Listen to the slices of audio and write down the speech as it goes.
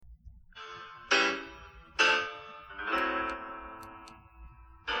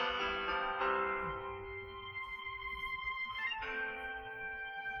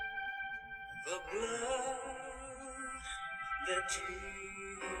The blood that Jesus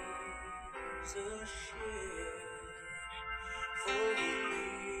shed for me.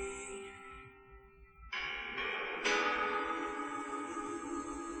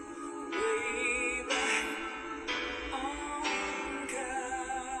 Way back on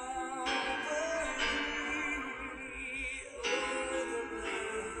Calvary, oh, the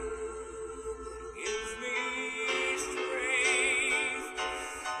blood gives me strength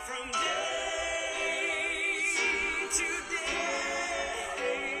from day to day.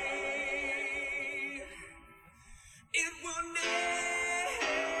 It will never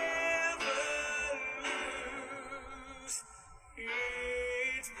lose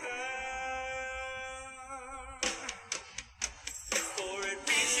its power, for it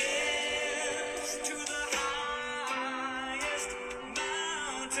reaches to the highest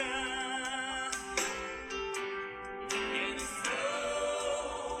mountain, and it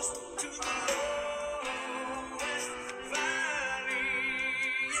flows to the lowest valley.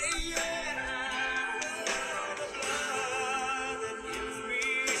 The blood that gives me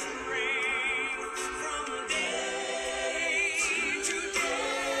strength from day to day.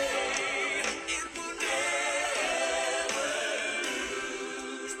 It will never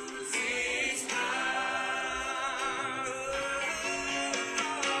lose its power.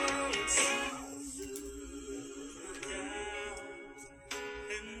 It soothes my doubts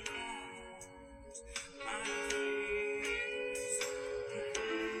and calms my fears,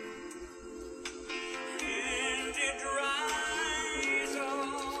 and it dries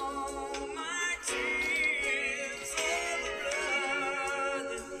all my tears. Oh, the blood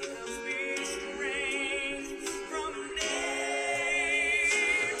that gives me strength from day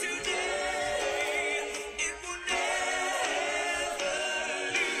to day. It will never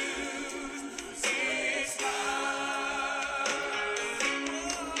lose its power.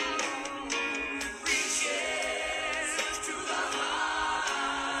 Reaches to the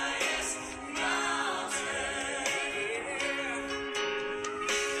highest mountain,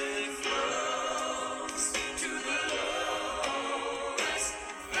 and it flows to the lowest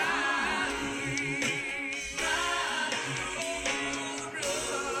valley. Oh, the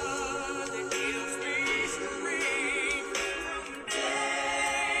blood that gives me strength from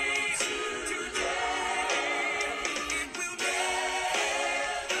day to day. It will never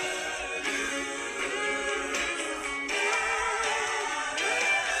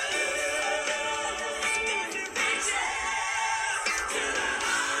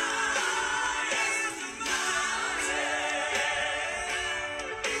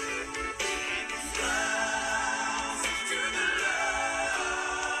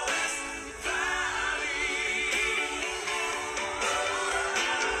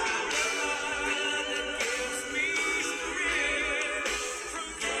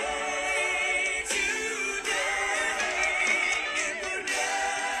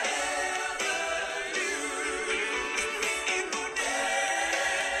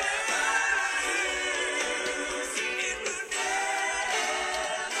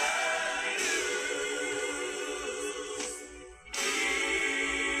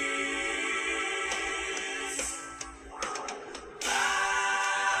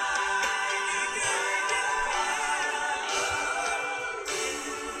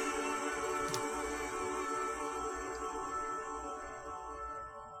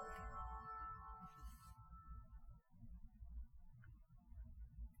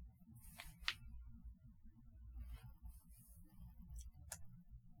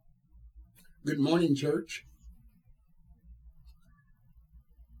Good morning, church.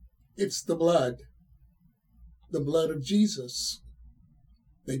 It's the blood of Jesus,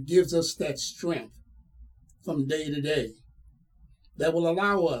 that gives us that strength from day to day, that will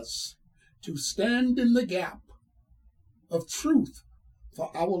allow us to stand in the gap of truth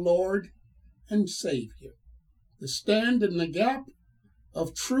for our Lord and Savior, to stand in the gap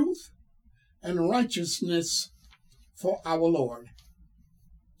of truth and righteousness for our Lord.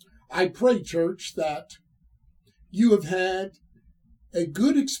 I pray, church, that you have had a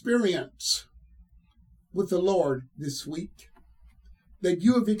good experience with the Lord this week, that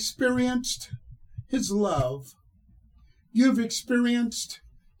you have experienced His love, you have experienced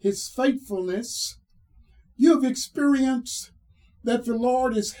His faithfulness, you have experienced that the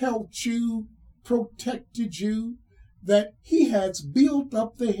Lord has helped you, protected you, that He has built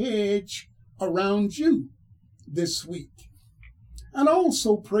up the hedge around you this week. And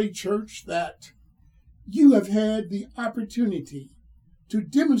also pray, church, that you have had the opportunity to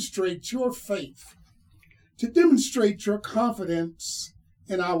demonstrate your faith, to demonstrate your confidence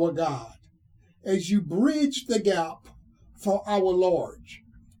in our God as you bridge the gap for our Lord.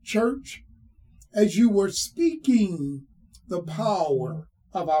 Church, as you were speaking the power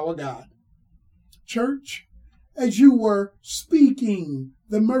of our God. Church, as you were speaking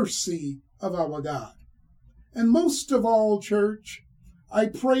the mercy of our God. And most of all, church, I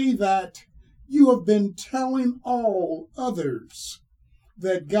pray that you have been telling all others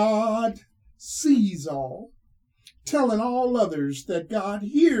that God sees all, telling all others that God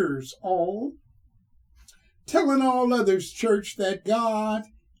hears all, telling all others, church, that God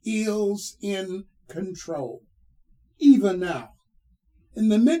is in control. Even now, in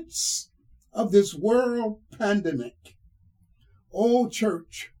the midst of this world pandemic, oh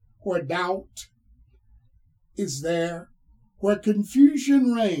church, where doubt is there, where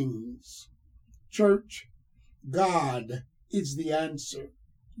confusion reigns, church, God is the answer.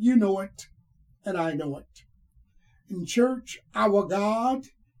 You know it, and I know it. In church, our God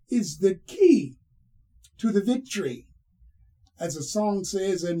is the key to the victory. As the song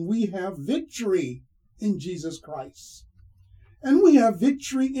says, and we have victory in Jesus Christ. And we have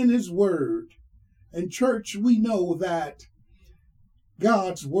victory in His Word. And church, we know that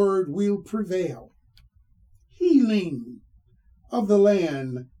God's Word will prevail. Healing of the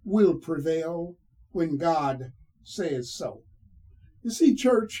land will prevail when God says so. You see,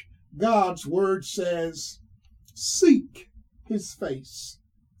 church, God's Word says, seek His face.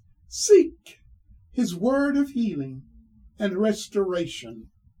 Seek His word of healing and restoration.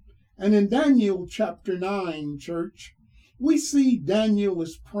 And in Daniel chapter 9, church, we see Daniel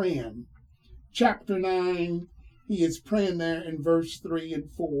is praying. Chapter 9, he is praying there in verse 3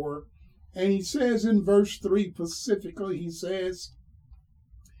 and 4. And he says in verse 3 specifically, he says,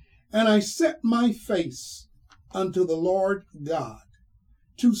 and I set my face unto the Lord God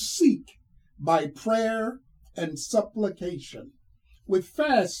to seek by prayer and supplication with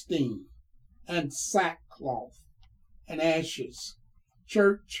fasting and sackcloth and ashes.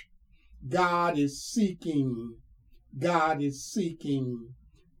 Church, God is seeking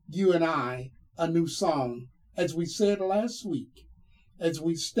you and I a new song, as we said last week, as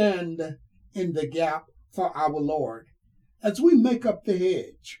we stand in the gap for our Lord, as we make up the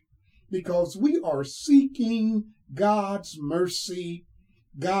hedge, because we are seeking God's mercy,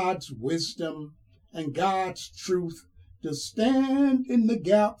 God's wisdom, and God's truth to stand in the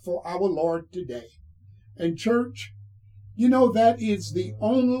gap for our Lord today. And church, you know that is the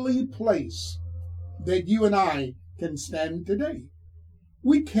only place that you and I can stand today.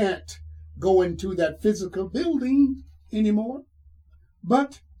 We can't go into that physical building anymore,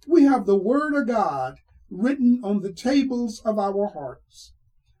 but we have the Word of God written on the tables of our hearts.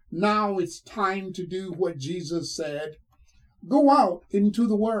 Now it's time to do what Jesus said. Go out into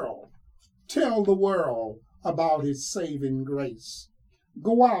the world. Tell the world about His saving grace.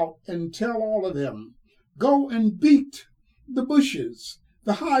 Go out and tell all of them. Go and beat the bushes,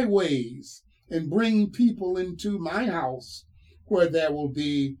 the highways, and bring people into my house where there will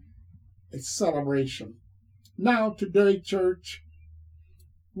be a celebration. Now today, church,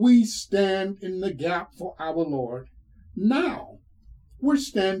 we stand in the gap for our Lord. Now we're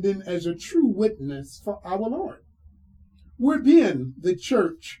standing as a true witness for our Lord. We're being the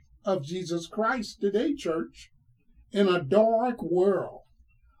church of Jesus Christ today, church, in a dark world,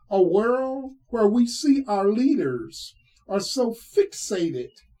 a world where we see our leaders are so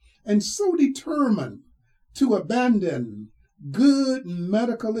fixated and so determined to abandon good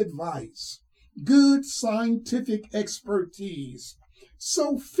medical advice, good scientific expertise,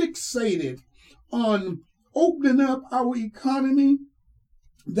 so fixated on opening up our economy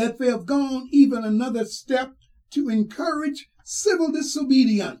that they have gone even another step to encourage civil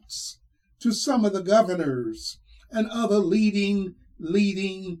disobedience to some of the governors and other leading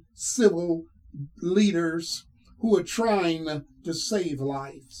civil leaders who are trying to save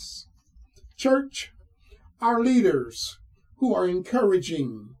lives. Church, our leaders who are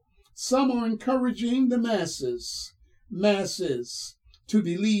encouraging, some are encouraging the masses to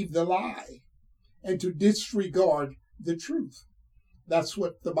believe the lie and to disregard the truth. That's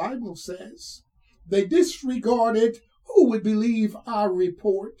what the Bible says. They disregarded who would believe our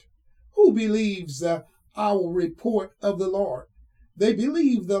report. Who believes our report of the Lord? They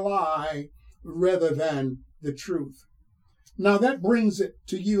believe the lie rather than the truth. Now that brings it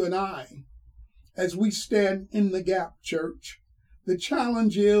to you and I as we stand in the gap, church. The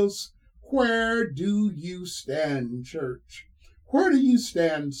challenge is, where do you stand, church? Where do you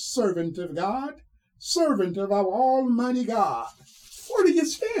stand, servant of God, servant of our Almighty God? Where do you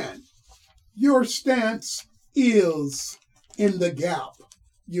stand? Your stance is in the gap.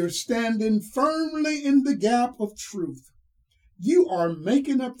 You're standing firmly in the gap of truth. You are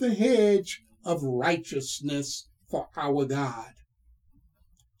making up the hedge of righteousness for our God.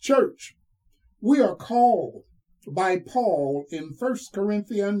 Church, We are called by Paul in 1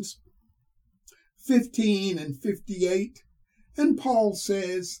 Corinthians 15 and 58, and Paul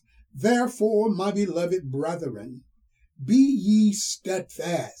says, "Therefore, my beloved brethren, be ye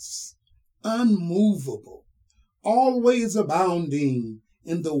steadfast, unmovable, always abounding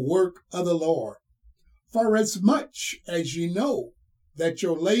in the work of the Lord. For as much as ye know that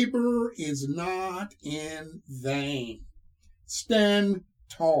your labor is not in vain." Stand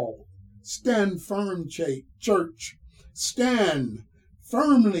tall. Stand firm, church. Stand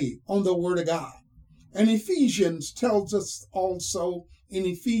firmly on the Word of God. And Ephesians tells us also in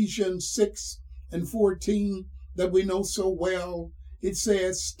Ephesians 6 and 14 that we know so well, it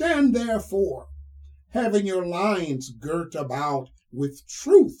says, "Stand therefore, having your loins girt about with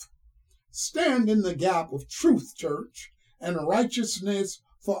truth." Stand in the gap of truth, church, and righteousness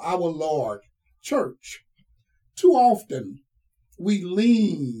for our Lord. Church, too often we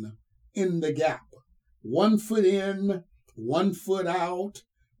lean in the gap. 1 foot in, 1 foot out.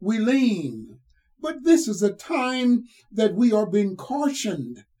 We lean. But this is a time that we are being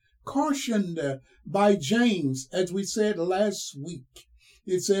cautioned by James, as we said last week.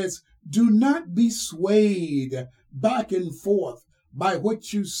 It says, "Do not be swayed back and forth by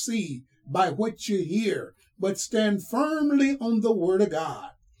what you see, by what you hear, but stand firmly on the Word of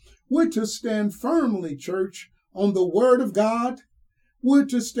God." We're to stand firmly, church, on the Word of God. We're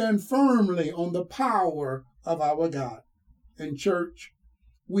to stand firmly on the power of our God. And church,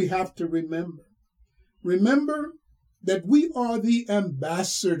 we have to remember that we are the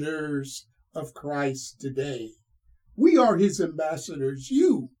ambassadors of Christ today. We are his ambassadors.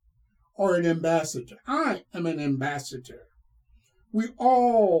 You are an ambassador. I am an ambassador. We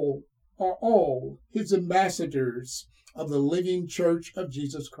all are all his ambassadors of the living church of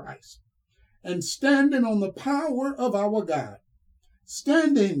Jesus Christ. And standing on the power of our God,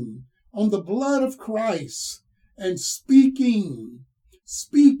 standing on the blood of Christ, and speaking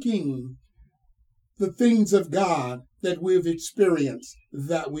the things of God that we've experienced,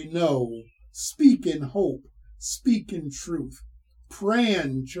 that we know. Speak in hope, speak in truth.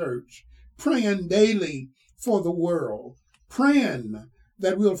 Praying, church, praying daily for the world, praying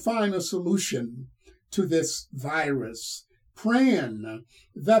that we'll find a solution to this virus, praying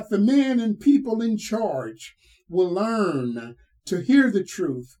that the men and people in charge will learn to hear the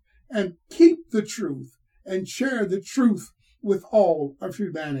truth and keep the truth and share the truth with all of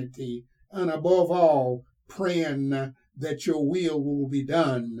humanity. And above all, praying that your will be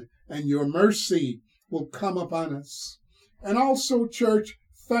done and your mercy will come upon us. And also, church,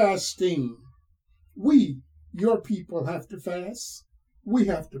 fasting. We, your people, have to fast. We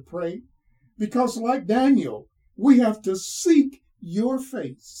have to pray. Because like Daniel, we have to seek your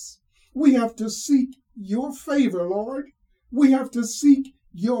face. We have to seek your favor, Lord. We have to seek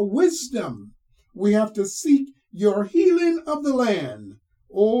your wisdom. We have to seek your healing of the land.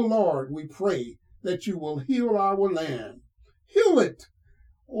 Oh, Lord, we pray that you will heal our land. Heal it,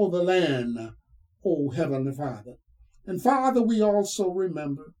 oh, the land, oh, Heavenly Father. And Father, we also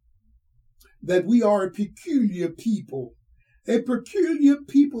remember that we are a peculiar people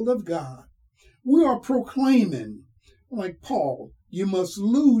of God. We are proclaiming, like Paul, you must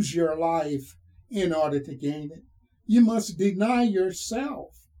lose your life in order to gain it. You must deny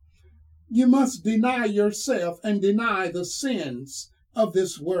yourself. You must deny yourself and deny the sins of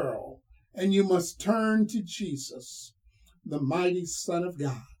this world. And you must turn to Jesus, the mighty Son of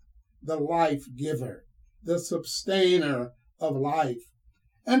God, the life giver, the sustainer of life.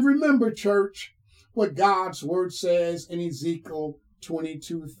 And remember, church, what God's word says in Ezekiel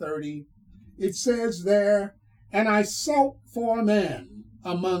 22:30. It says there, "And I sought for a man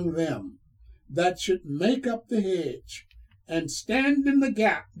among them that should make up the hedge and stand in the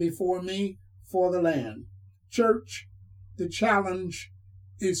gap before me for the land." Church, the challenge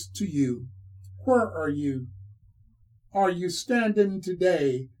is to you. Where are you? Are you standing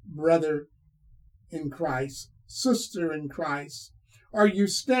today, brother in Christ, sister in Christ? Are you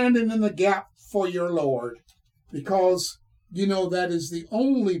standing in the gap for your Lord? Because you know that is the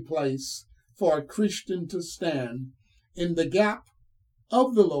only place for a Christian to stand, in the gap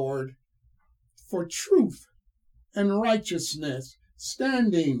of the Lord for truth and righteousness,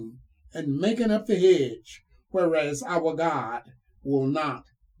 standing and making up the hedge, whereas our God will not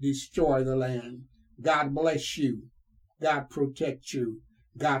destroy the land. God bless you. God protect you.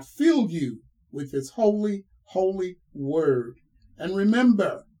 God fill you with his holy, holy word. And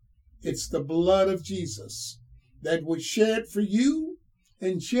remember, it's the blood of Jesus that was shed for you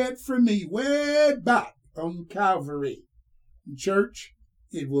and shed for me way back on Calvary. Church,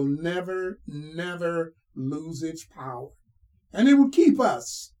 it will never, never lose its power. And it will keep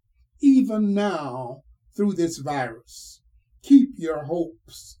us even now through this virus. Keep your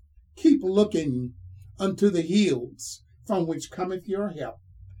hopes. Keep looking unto the hills from which cometh your help,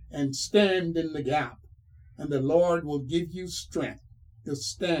 and stand in the gap, and the Lord will give you strength to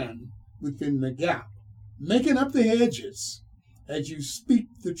stand within the gap, making up the hedges as you speak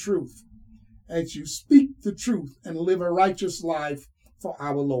the truth, as you speak the truth and live a righteous life for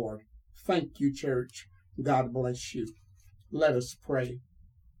our Lord. Thank you, church. God bless you. Let us pray.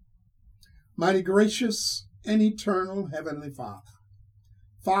 Mighty gracious and eternal Heavenly Father,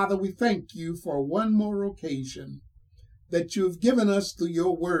 Father, we thank you for one more occasion that you have given us through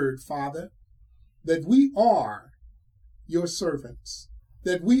your word, Father, that we are your servants,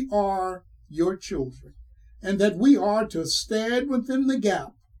 that we are your children, and that we are to stand within the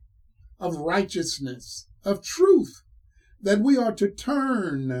gap of righteousness, of truth, that we are to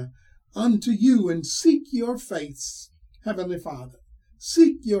turn unto you and seek your face, Heavenly Father.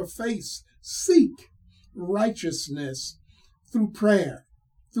 Seek your face, seek righteousness through prayer,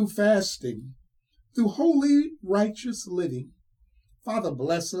 through fasting, through holy, righteous living. Father,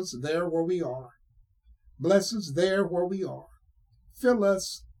 bless us there where we are. Bless us there where we are. Fill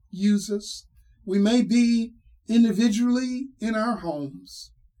us, use us. We may be individually in our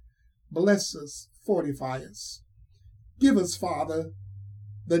homes. Bless us, fortify us. Give us, Father,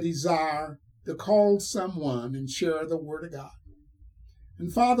 the desire to call someone and share the word of God.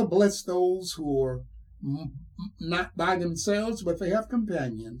 And Father, bless those who are not by themselves, but they have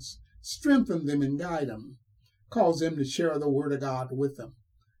companions. Strengthen them and guide them. Cause them to share the word of God with them.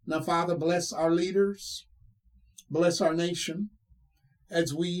 Now, Father, bless our leaders. Bless our nation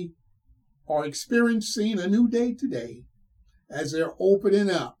as we are experiencing a new day today, as they're opening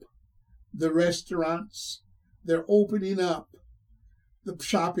up the restaurants, they're opening up the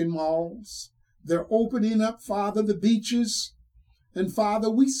shopping malls, they're opening up, Father, the beaches. And Father,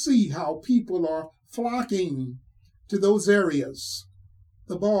 we see how people are flocking to those areas,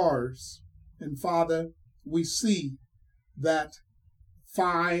 the bars. And Father, we see that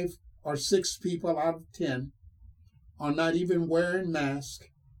 5 or 6 people out of 10 are not even wearing masks.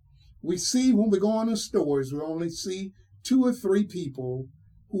 We see when we go in the stores, we only see 2 or 3 people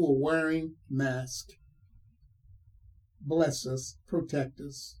who are wearing masks. Bless us, protect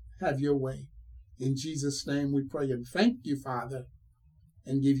us, have your way. In Jesus' name we pray and thank you, Father,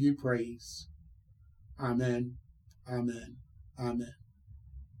 and give you praise. Amen, amen, amen.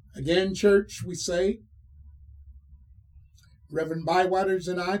 Again, church, we say, Reverend Bywaters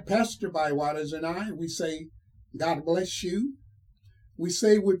and I, Pastor Bywaters and I, we say, God bless you. We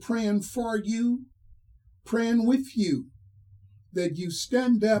say we're praying for you, praying with you, that you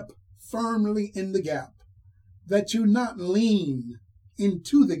stand up firmly in the gap, that you not lean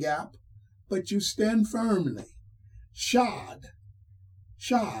into the gap, but you stand firmly, shod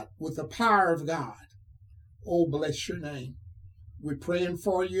with the power of God. Oh, bless your name. We're praying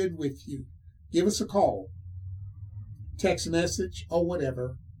for you and with you. Give us a call, text message, or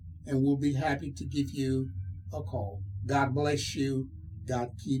whatever, and we'll be happy to give you a call. God bless you. God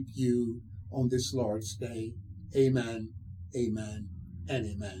keep you on this Lord's Day. Amen, amen, and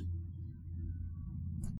amen.